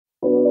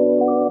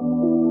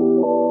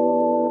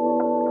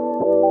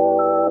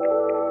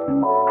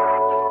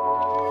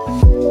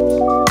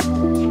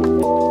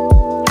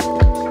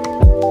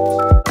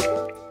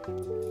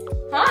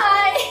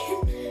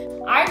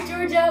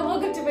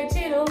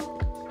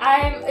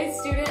I'm a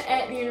student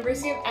at the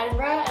University of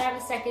Edinburgh and I'm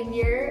a second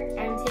year.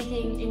 I'm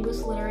taking English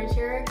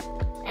literature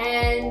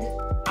and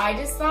I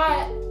just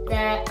thought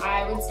that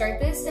I would start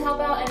this to help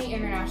out any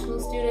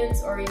international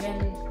students or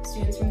even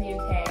students from the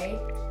UK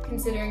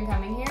considering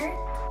coming here.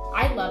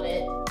 I love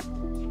it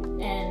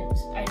and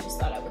I just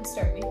thought I would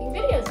start making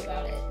videos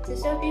about it to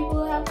show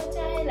people how much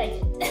I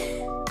like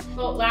it.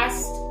 Well,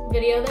 last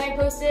video that I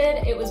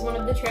posted, it was one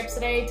of the trips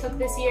that I took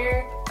this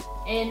year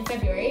in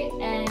February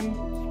and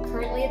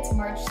currently it's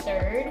March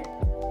 3rd.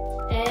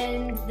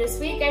 And this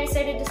week I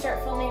decided to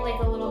start filming like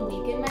a little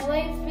week in my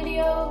life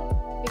video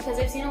because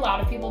I've seen a lot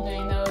of people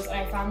doing those and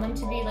I found them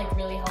to be like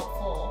really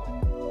helpful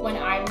when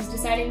I was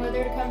deciding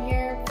whether to come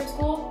here for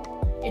school.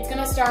 It's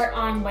gonna start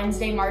on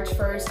Wednesday, March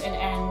 1st and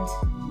end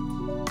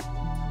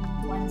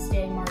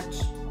Wednesday,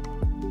 March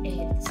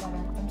 8th,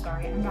 7th. I'm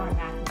sorry, I'm not a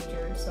math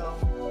major, so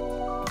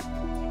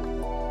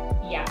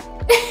yeah.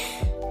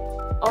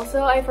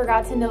 Also, I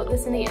forgot to note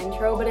this in the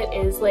intro, but it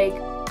is like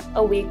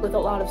a week with a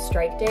lot of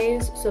strike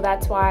days, so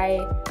that's why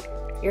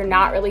you're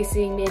not really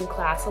seeing me in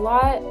class a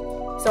lot.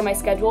 So my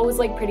schedule was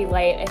like pretty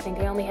light. I think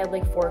I only had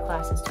like 4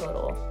 classes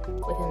total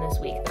within this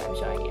week that I'm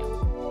showing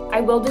you.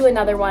 I will do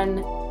another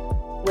one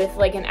with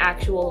like an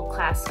actual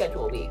class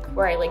schedule week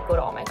where I like go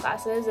to all my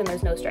classes and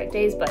there's no strike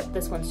days, but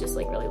this one's just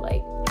like really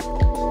light.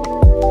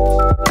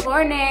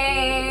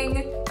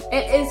 Morning!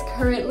 It is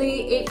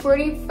currently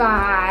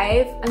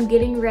 8:45. I'm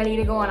getting ready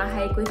to go on a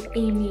hike with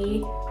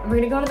Amy. And we're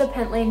gonna go to the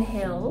Pentland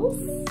Hills.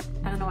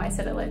 I don't know why I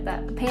said it like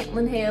that. The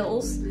Pentland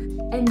Hills.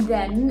 And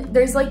then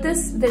there's like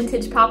this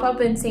vintage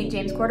pop-up in St.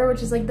 James Quarter,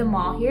 which is like the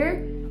mall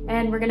here.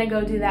 And we're gonna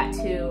go do that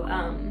too.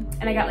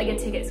 And I got like a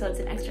ticket, so it's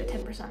an extra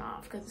 10%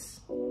 off because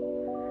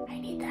I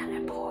need that,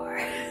 I'm poor.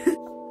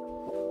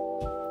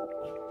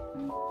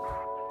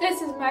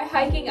 This is my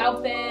hiking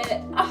outfit.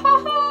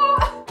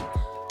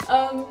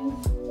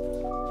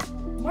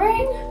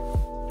 Wearing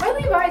my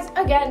Levi's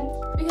again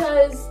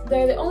because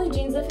they're the only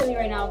jeans that fit me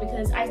right now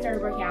because I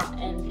started working out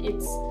and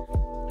it's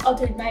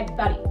altered my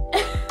body.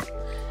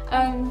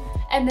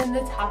 And then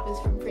the top is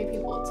from Free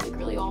People. It's like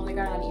really old. I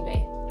got it on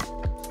eBay.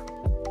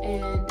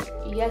 And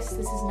yes,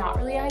 this is not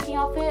really a hiking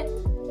outfit,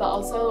 but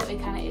also it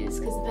kind of is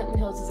because the Pentland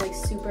Hills is like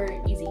super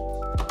easy.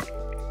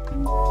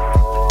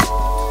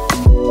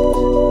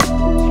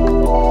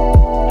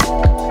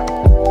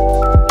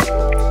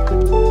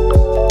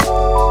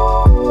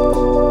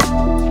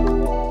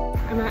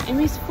 I'm at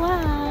Amy's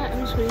flat. I'm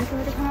just waiting for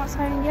her to come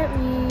outside and get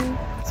me.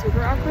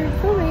 Super awkward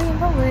filming in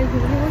public.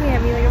 People are looking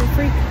at me like I'm a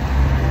freak.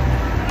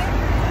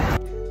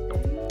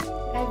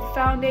 I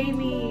found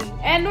Amy.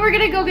 And we're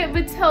gonna go get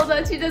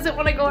Matilda. She doesn't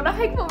want to go on a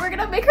hike, but we're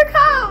gonna make her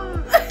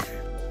come.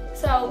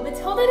 So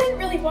Matilda didn't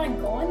really want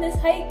to go on this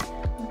hike,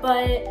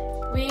 but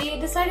we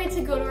decided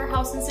to go to her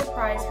house and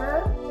surprise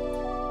her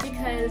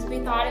because we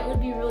thought it would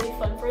be really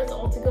fun for us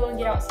all to go and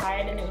get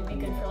outside and it would be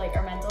good for like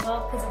our mental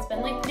health because it's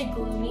been like pretty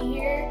gloomy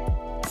here.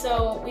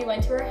 So we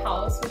went to her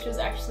house, which was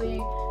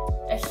actually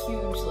a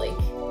huge like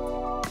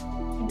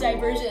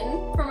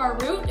diversion from our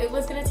route. It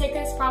was gonna take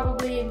us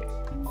probably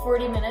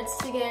 40 minutes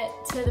to get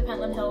to the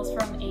Pentland Hills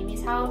from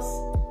Amy's house,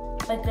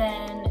 but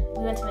then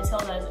we went to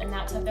Matilda's and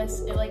that took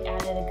us, it like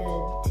added a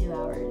good 2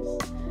 hours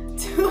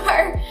to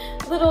our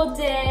little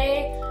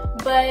day,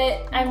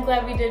 but I'm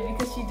glad we did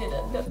because she did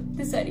end up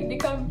deciding to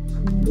come.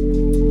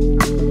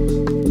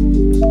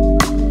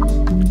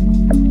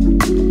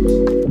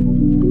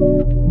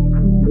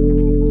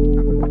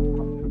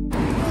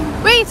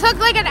 We took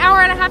like an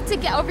hour and a half to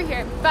get over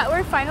here, but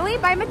we're finally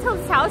by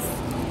Matilda's house.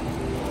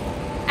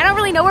 I don't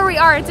really know where we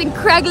are. It's in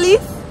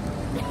Craigleith.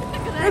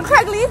 We're in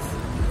Craigleith.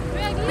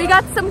 We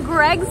got some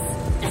Greg's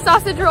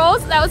sausage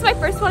rolls. That was my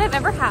first one I've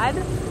ever had,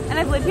 and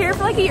I've lived here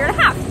for like a year and a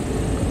half.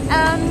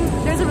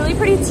 There's a really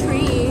pretty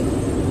tree.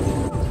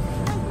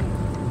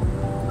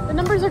 The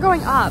numbers are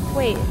going up.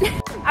 Wait.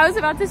 I was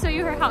about to show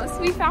you her house.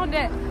 We found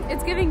it.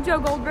 It's giving Joe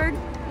Goldberg.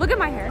 Look at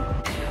my hair.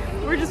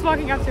 We're just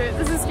walking up to it.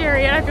 This is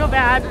scary and I feel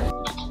bad.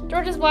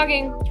 George is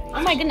vlogging.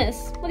 Oh my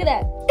goodness. Look at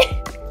that.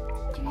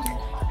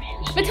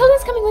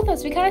 Matilda's coming with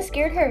us. We kind of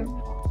scared her,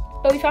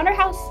 but we found our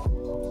house.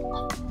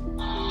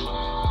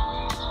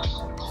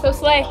 So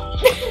slay.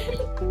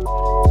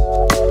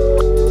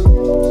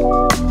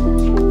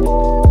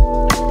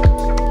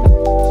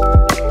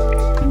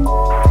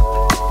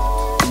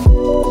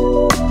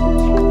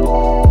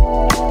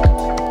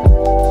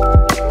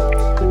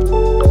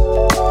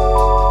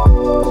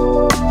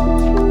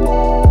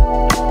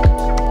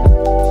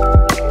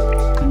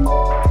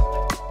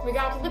 We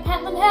got to the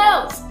Pentland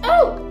Hills.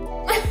 Oh!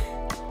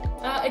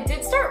 It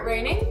did start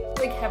raining,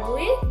 like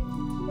heavily,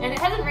 and it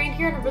hasn't rained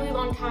here in a really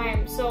long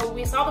time, so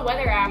we saw the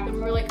weather app and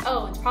we were like,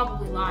 oh, it's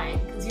probably lying,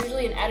 because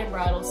usually in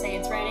Edinburgh it'll say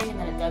it's raining and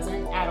then it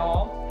doesn't at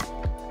all.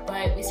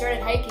 But we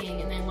started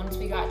hiking, and then once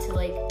we got to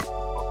like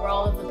where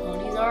all of the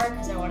ponies are,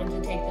 because I wanted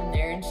to take them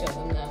there and show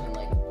them and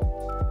like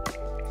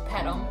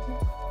pet them,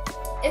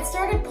 it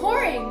started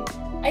pouring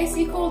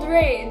icy cold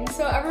rain,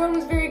 so everyone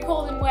was very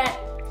cold and wet,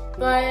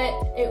 but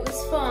it was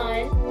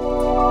fun.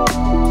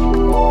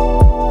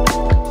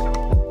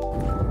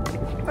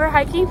 We're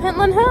hiking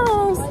Pentland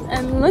Hills,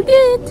 and look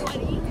at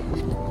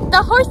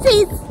the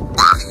horses.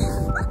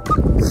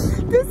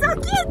 They're so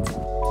cute.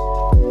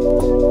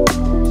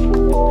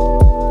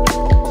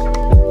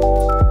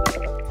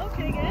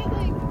 Okay,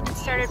 good. It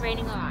started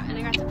raining a lot, and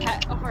I got to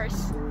pet a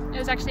horse. It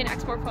was actually an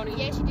export pony.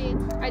 Yeah, she did.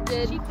 I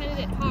did. She petted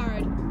it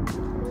hard.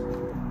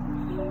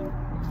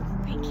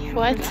 Thank you.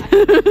 What?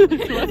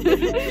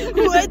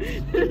 What?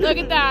 Look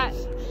at that.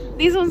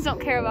 These ones don't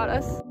care about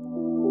us.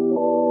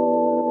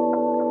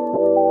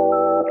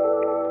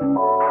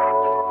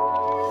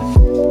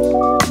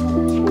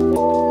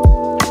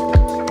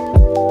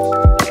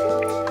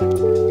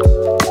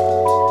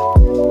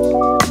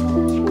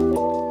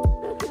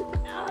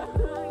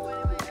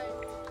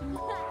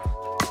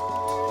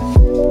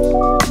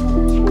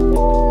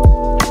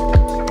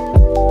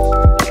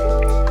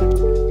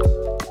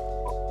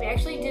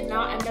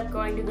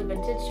 Going to the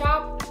vintage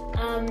shop.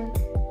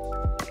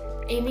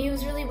 Amy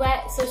was really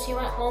wet, so she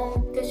went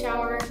home to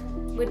shower,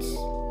 which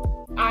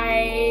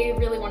I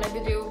really wanted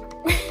to do.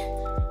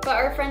 But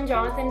our friend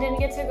Jonathan didn't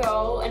get to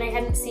go, and I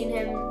hadn't seen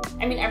him.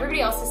 I mean,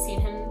 everybody else has seen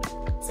him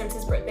since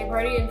his birthday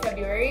party in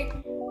February,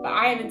 but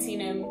I haven't seen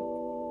him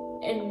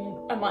in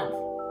a month.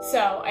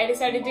 So I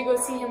decided to go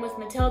see him with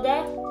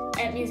Matilda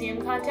at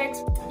Museum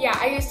Context. Yeah,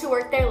 I used to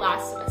work there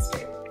last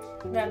semester.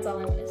 That's all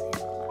I'm gonna say about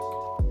that.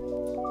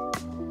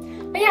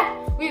 But yeah,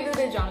 we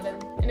visited Jonathan,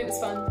 and it was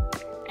fun.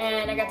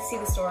 And I got to see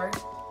the store,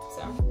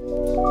 so.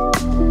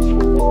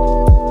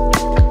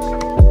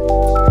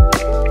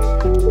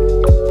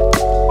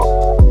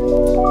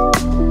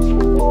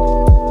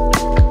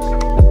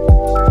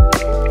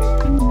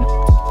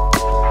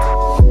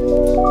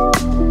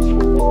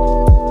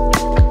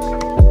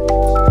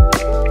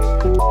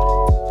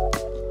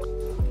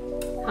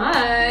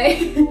 Hi!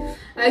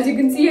 As you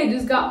can see, I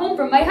just got home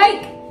from my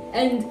hike,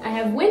 and I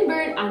have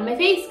windburn on my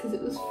face because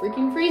it was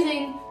freaking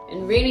freezing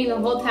and raining the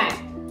whole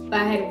time. But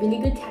I had a really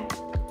good time,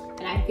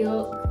 and I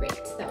feel great.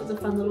 That was a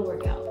fun little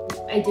workout.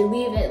 I did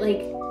leave at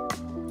like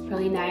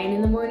probably 9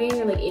 in the morning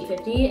or like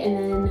 8:50, and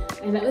then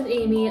I met with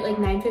Amy at like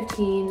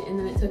 9:15, and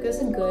then it took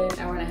us a good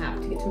hour and a half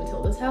to get to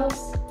Matilda's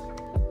house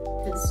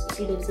because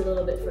she lives a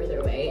little bit further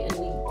away, and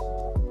we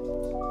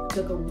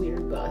took a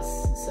weird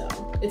bus, so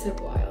it took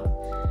a while.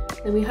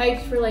 Then we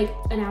hiked for like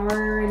an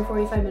hour and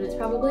 45 minutes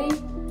probably.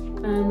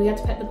 We got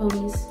to pet the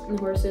ponies and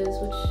the horses,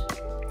 which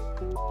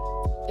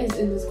is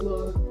in this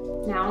vlog.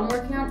 Now I'm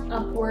working on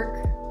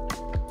Upwork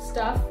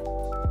stuff,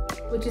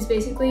 which is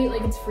basically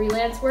like it's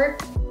freelance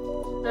work,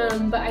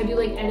 but I do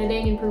like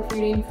editing and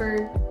proofreading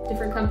for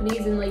different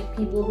companies and like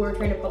people who are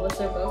trying to publish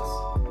their books.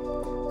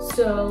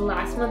 So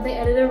last month I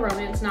edited a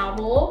romance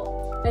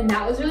novel, and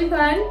that was really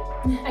fun.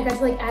 I got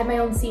to like add my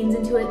own scenes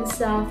into it and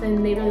stuff,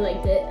 and they really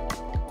liked it.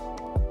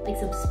 Like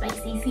some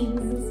spicy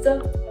scenes and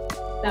stuff.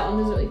 That one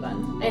was really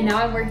fun. And now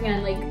I'm working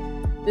on like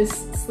this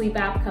sleep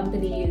app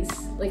company's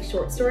like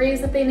short stories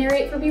that they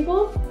narrate for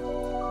people.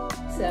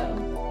 So,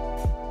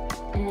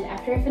 and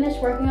after I finish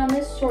working on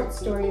this short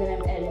story that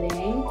I'm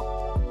editing,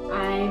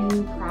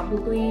 I'm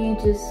probably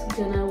just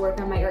gonna work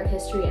on my art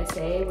history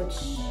essay, which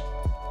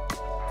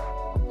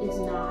is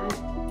not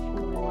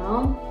going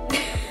well.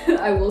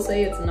 I will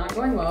say it's not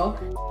going well.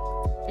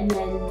 And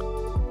then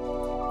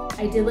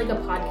I did like a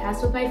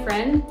podcast with my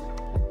friend,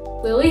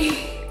 Lily.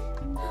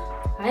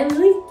 Hi,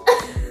 Lily.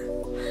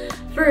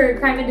 For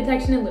crime and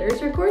detection and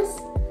literature course.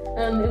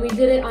 And we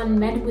did it on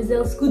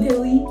Mademoiselle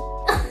Scudelli.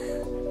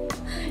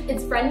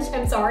 It's French,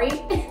 I'm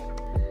sorry.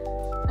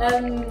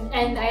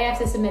 And I have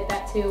to submit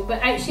that too,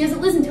 but she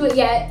hasn't listened to it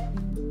yet.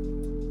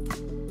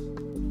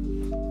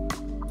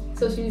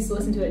 So she needs to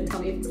listen to it and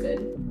tell me if it's good.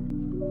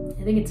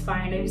 I think it's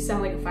fine. I just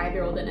sound like a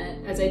 5-year-old in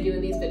it, as I do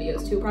in these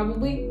videos too,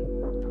 probably.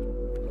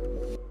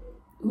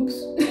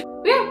 Oops.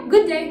 But yeah,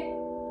 good day.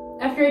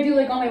 After I do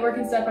like all my work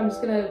and stuff, I'm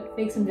just gonna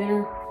make some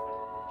dinner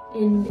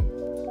and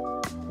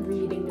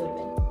read and go to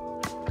bed.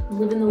 I'm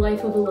living the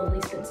life of a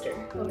lonely spinster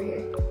over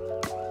here.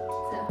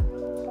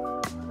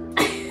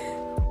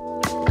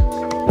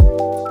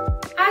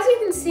 As you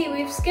can see,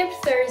 we've skipped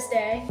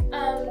Thursday.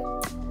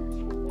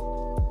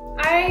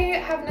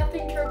 I have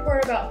nothing to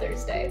report about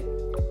Thursday.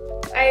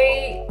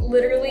 I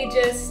literally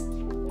just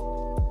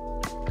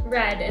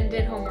read and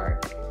did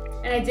homework.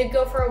 And I did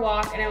go for a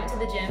walk and I went to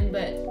the gym,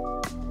 but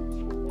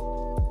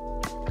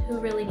who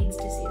really needs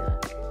to see that?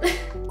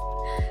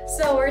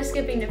 So we're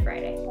skipping to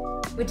Friday,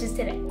 which is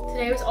today.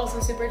 Today was also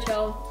super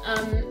chill.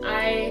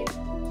 I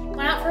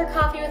went out for a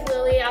coffee with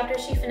Lily after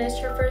she finished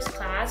her first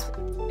class.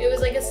 It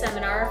was like a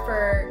seminar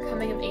for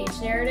coming of age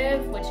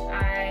narrative, which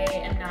I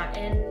am not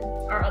in.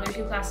 Our other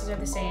 2 classes are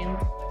the same,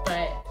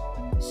 but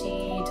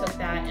she took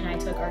that and I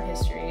took art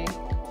history.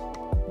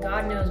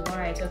 God knows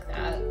why I took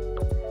that.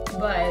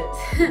 But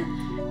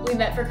we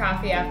met for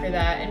coffee after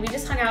that and we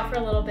just hung out for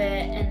a little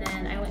bit, and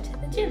then I went to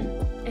the gym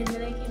and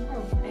then I came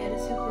home. I had a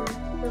super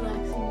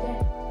relaxing day.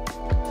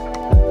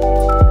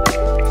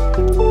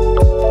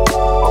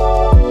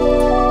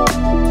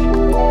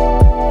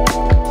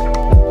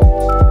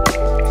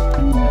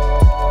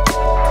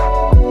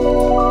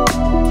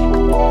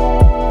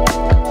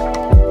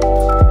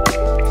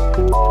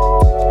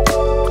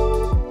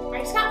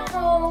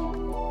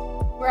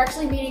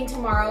 actually meeting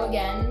tomorrow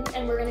again,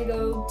 and we're gonna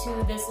go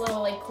to this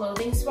little like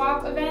clothing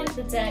swap event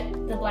that's at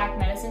the Black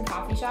Medicine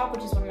coffee shop,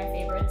 which is one of my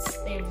favorites.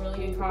 They have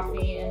really good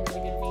coffee and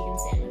really good vegan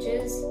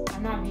sandwiches.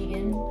 I'm not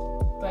vegan,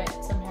 but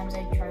sometimes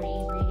I try to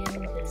eat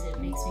vegan because it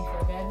makes me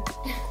feel good.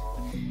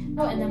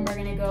 Oh, and then we're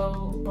gonna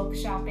go book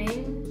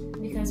shopping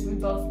because we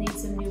both need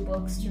some new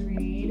books to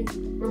read.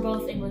 We're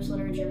both English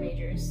literature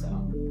majors, so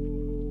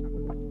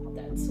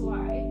that's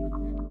why.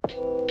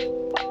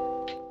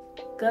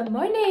 Good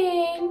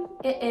morning!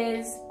 It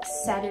is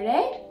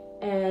Saturday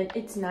and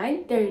it's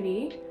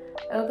 9:30.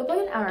 I woke up like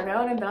an hour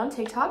ago and I've been on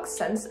TikTok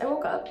since I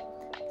woke up.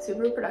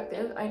 Super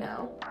productive, I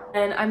know.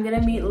 And I'm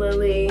gonna meet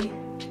Lily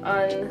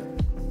on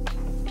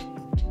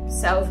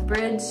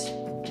Southbridge.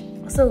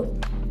 Also,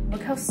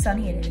 look how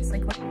sunny it is.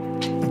 Like,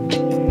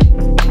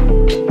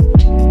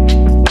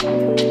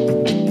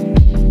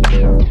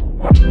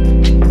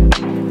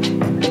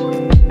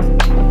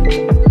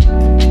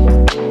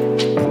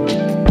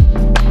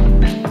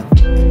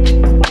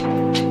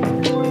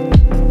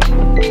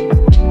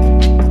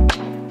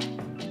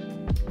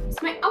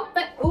 it's my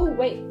outfit. Oh,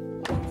 wait.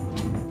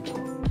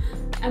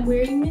 I'm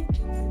wearing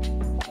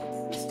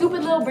a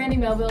stupid little Brandy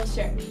Melville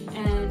shirt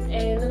and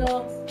a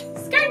little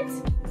skirt.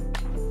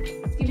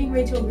 It's giving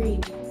Rachel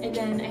Green. And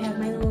then I have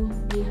my little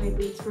knee-high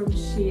boots from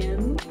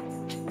Shein.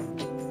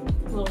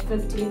 Little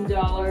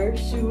 $15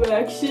 shoe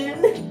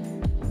action.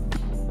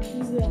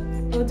 Who's that?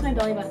 Oh, it's my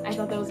belly button. I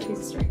thought that was a piece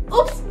of string.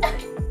 Oops!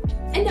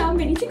 And now I'm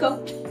ready to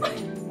go.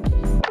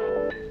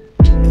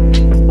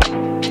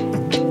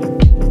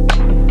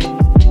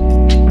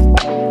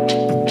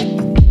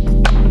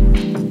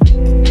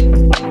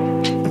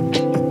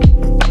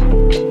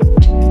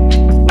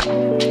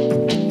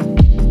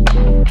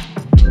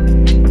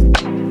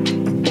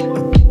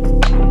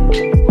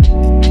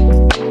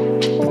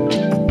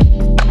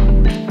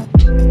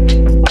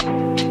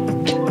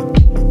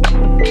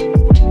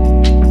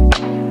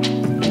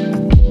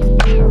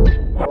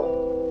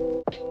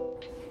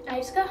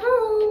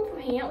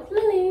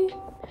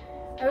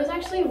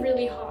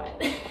 Really hot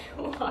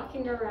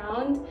walking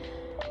around.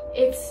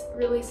 It's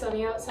really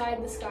sunny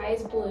outside. The sky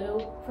is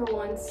blue for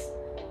once,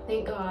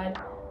 thank God.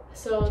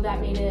 So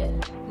that made it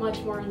much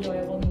more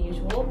enjoyable than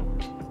usual.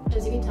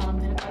 As you can tell, I'm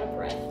kind of out of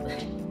breath.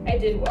 I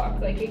did walk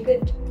like a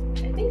good,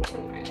 I think 2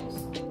 miles,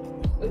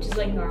 which is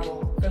like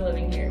normal for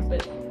living here,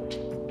 but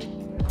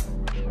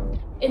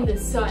in the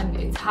sun,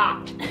 it's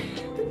hot.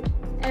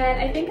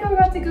 And I think I'm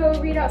about to go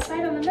read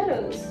outside on the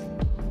meadows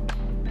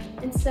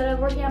instead of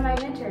working on my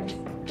midterms.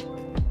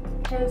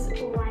 Because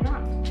why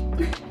not?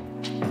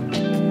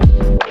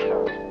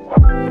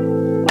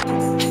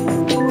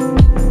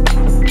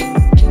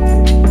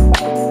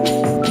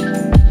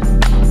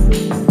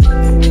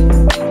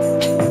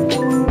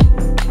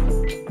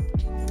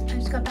 I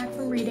just got back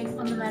from reading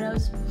on the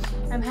meadows.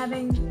 I'm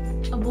having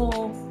a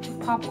bowl of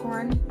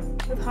popcorn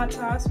with hot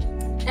sauce.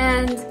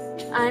 And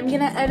I'm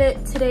gonna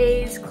edit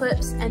today's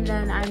clips and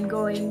then I'm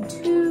going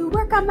to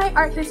work on my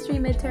art history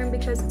midterm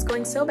because it's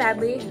going so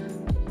badly.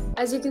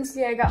 As you can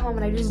see, I got home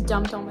and I just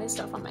dumped all my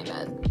stuff on my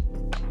bed.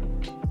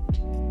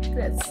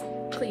 That's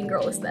clean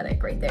girl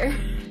aesthetic right there.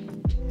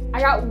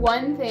 I got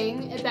one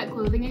thing at that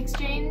clothing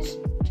exchange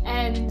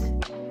and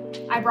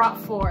I brought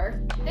 4.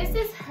 This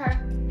is her.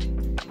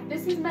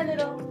 This is my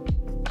little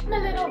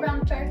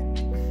romper.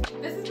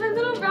 This is my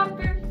little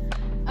romper.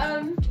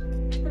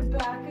 The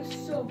back is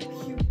so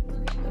cute.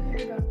 Look at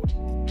her go.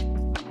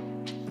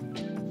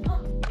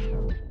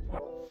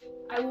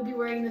 I will be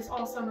wearing this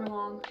all summer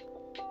long.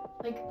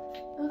 Like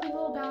a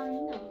little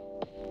ballerina.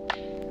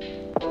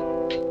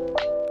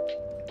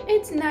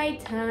 It's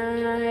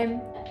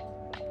nighttime.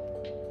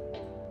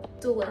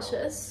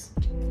 Delicious.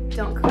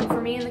 Don't come for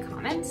me in the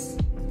comments.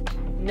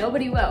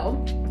 Nobody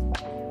will.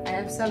 I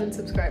have 7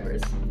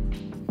 subscribers,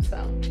 so.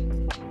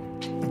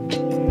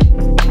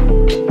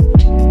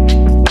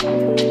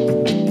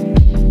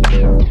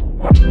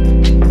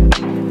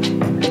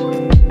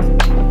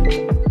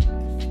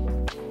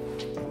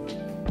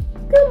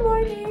 Good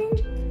morning.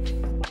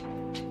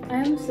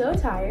 I'm so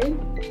tired.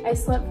 I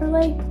slept for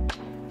like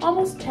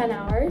almost 10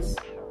 hours.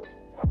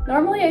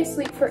 Normally I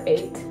sleep for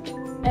 8,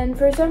 and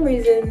for some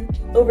reason,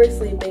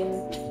 oversleeping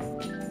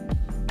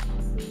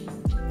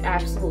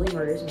absolutely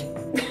murders me.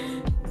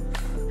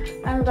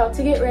 I'm about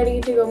to get ready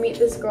to go meet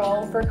this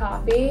girl for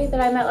coffee that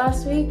I met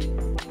last week,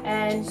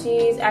 and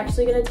she's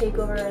actually gonna take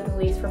over the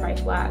lease for my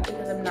flat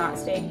because I'm not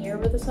staying here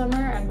over the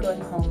summer. I'm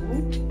going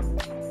home.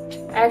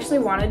 I actually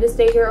wanted to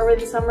stay here over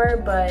the summer,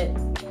 but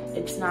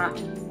it's not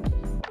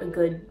a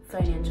good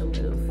financial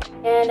move.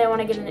 And I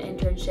want to get an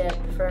internship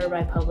for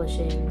my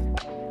publishing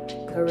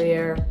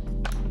career.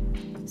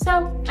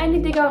 So I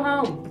need to go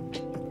home.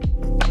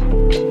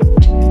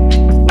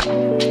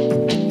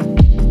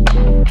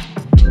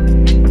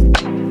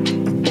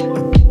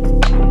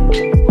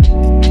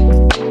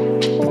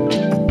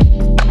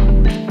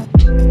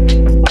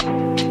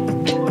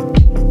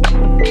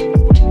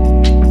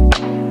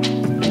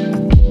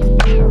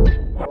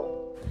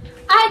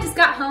 I just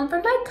got home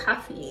from my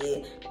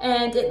coffee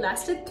and it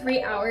lasted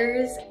 3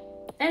 hours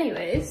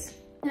anyways.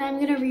 And I'm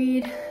gonna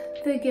read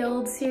the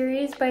Guild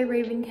series by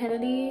Raven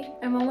Kennedy.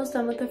 I'm almost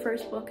done with the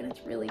first book and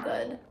it's really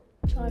good,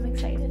 so I'm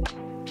excited.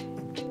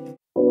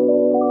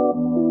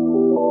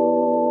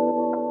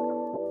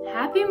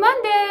 Happy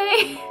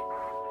Monday!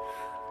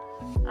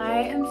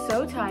 I am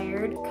so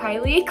tired.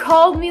 Kylie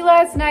called me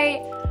last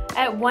night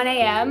at 1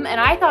 a.m.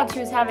 and I thought she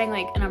was having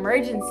like an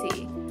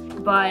emergency,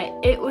 but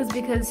it was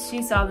because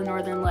she saw the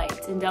Northern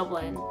Lights in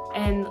Dublin.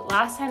 And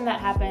last time that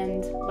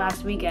happened,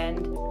 last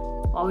weekend,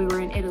 while we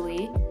were in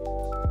Italy,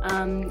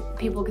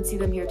 people could see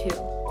them here too.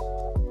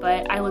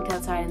 But I looked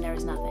outside and there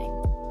was nothing.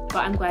 But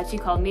I'm glad she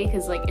called me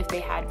because like if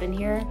they had been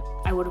here,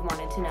 I would have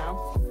wanted to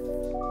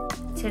know.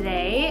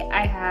 Today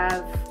I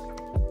have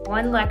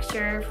one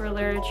lecture for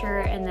literature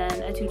and then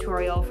a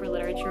tutorial for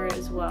literature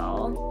as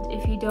well.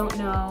 If you don't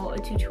know, a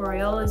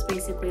tutorial is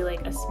basically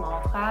like a small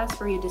class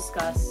where you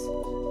discuss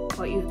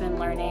what you've been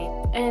learning.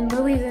 And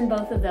Lily's in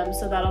both of them,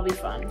 so that'll be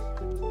fun.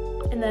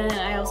 And then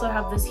I also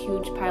have this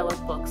huge pile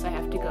of books I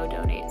have to go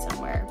donate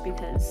somewhere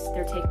because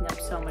they're taking up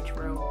so much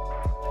room.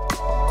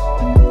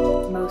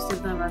 Most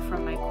of them are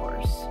from my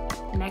course.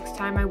 Next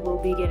time I will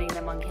be getting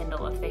them on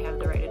Kindle if they have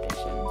the right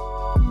edition.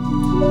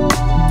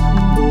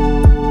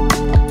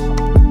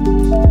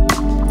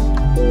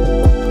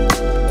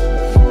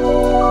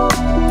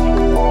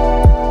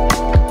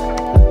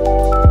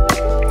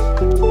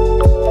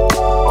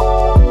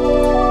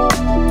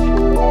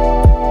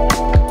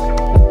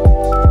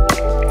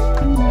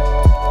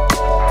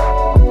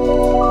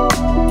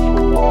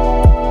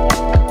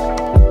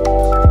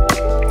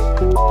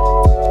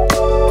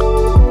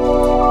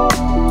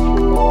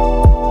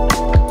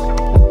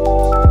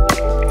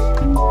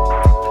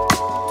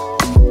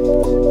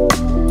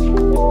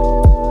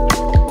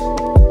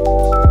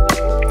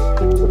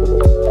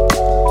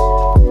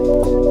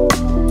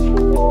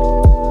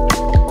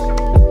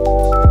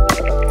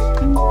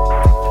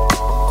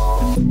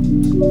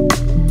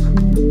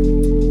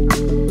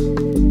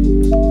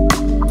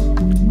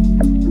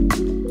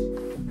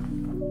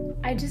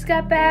 I just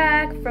got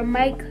back from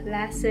my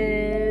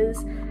classes.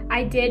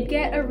 I did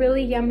get a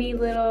really yummy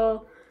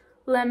little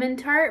lemon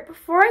tart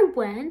before I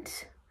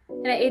went,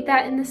 and I ate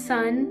that in the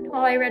sun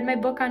while I read my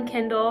book on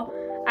Kindle.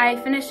 I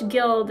finished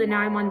Guild and now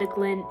I'm on to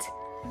Glint,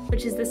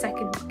 which is the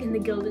second book in the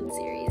Gilded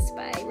series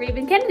by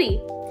Raven Kennedy.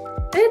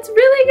 And it's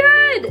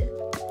really good!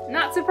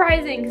 Not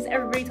surprising because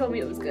everybody told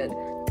me it was good.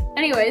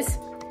 Anyways,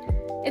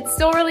 it's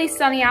still really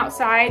sunny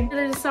outside.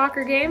 There's a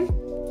soccer game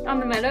on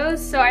the meadows,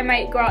 so I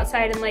might go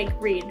outside and like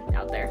read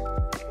out there.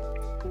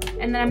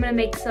 And then I'm gonna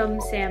make some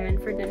salmon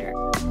for dinner.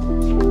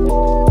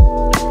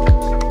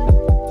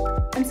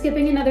 I'm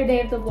skipping another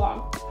day of the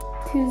vlog.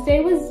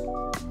 Tuesday was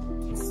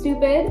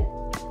stupid.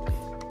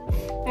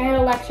 I had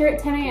a lecture at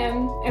 10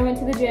 a.m. I went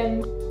to the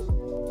gym,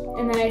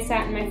 and then I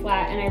sat in my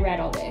flat and I read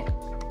all day.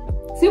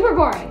 Super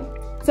boring,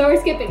 so we're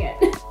skipping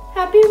it.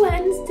 Happy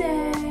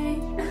Wednesday.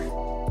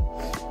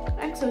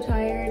 I'm so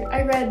tired.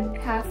 I read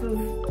half of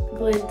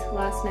Glint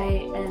last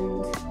night,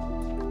 and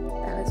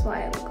that is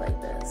why I look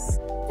like this.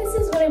 This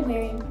is what I'm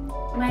wearing.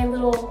 My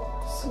little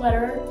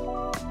sweater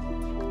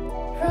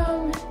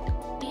from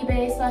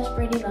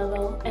eBay/Brandy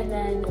Melville, and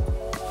then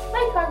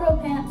my cargo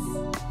pants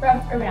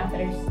from Urban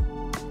Outfitters.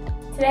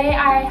 Today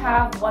I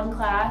have one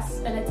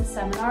class, and it's a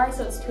seminar,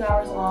 so it's 2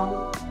 hours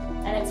long,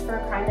 and it's for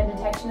crime and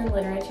detection in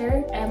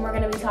literature, and we're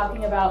going to be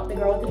talking about The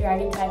Girl with the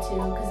Dragon Tattoo,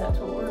 because that's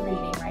what we're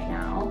reading right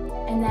now.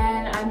 And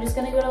then I'm just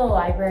going to go to the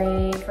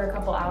library for a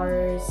couple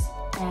hours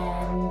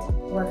and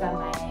work on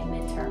my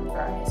midterm for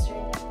art history,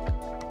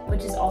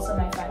 which is also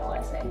my final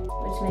essay,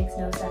 which makes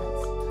no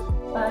sense,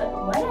 but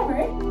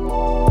whatever.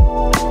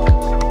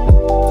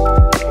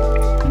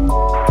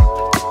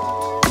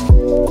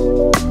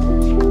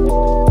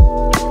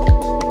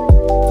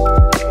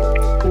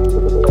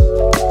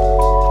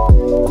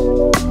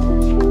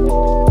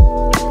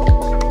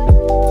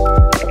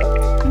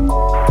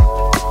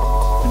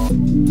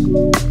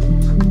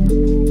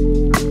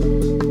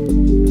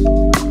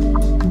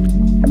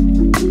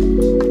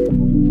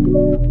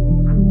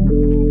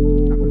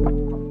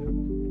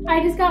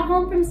 I just got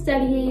home from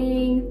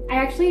studying. I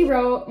actually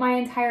wrote my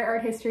entire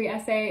art history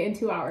essay in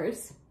 2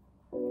 hours.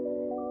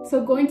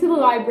 So going to the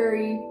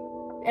library,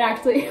 it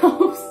actually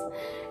helps,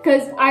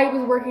 because I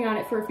was working on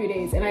it for a few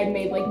days and I'd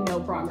made like no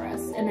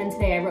progress. And then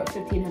today I wrote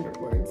 1,500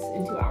 words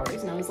in 2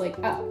 hours, and I was like,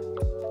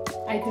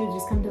 oh, I could have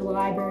just come to the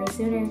library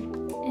sooner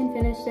and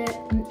finished it.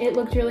 It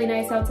looked really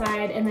nice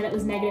outside, and then it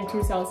was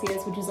 -2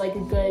 Celsius, which is like a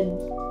good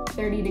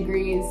 30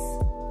 degrees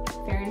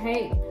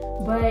Fahrenheit.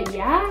 But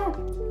yeah,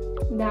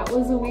 that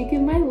was a week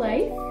in my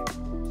life.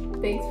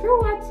 Thanks for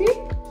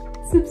watching.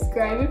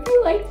 Subscribe if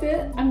you liked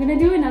it. I'm gonna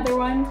do another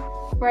one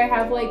where I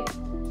have like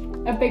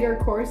a bigger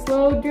course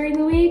load during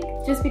the week,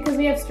 just because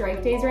we have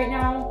strike days right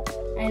now,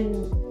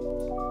 and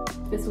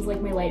this was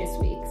like my lightest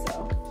week,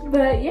 so.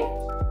 But yeah,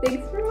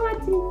 thanks for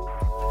watching.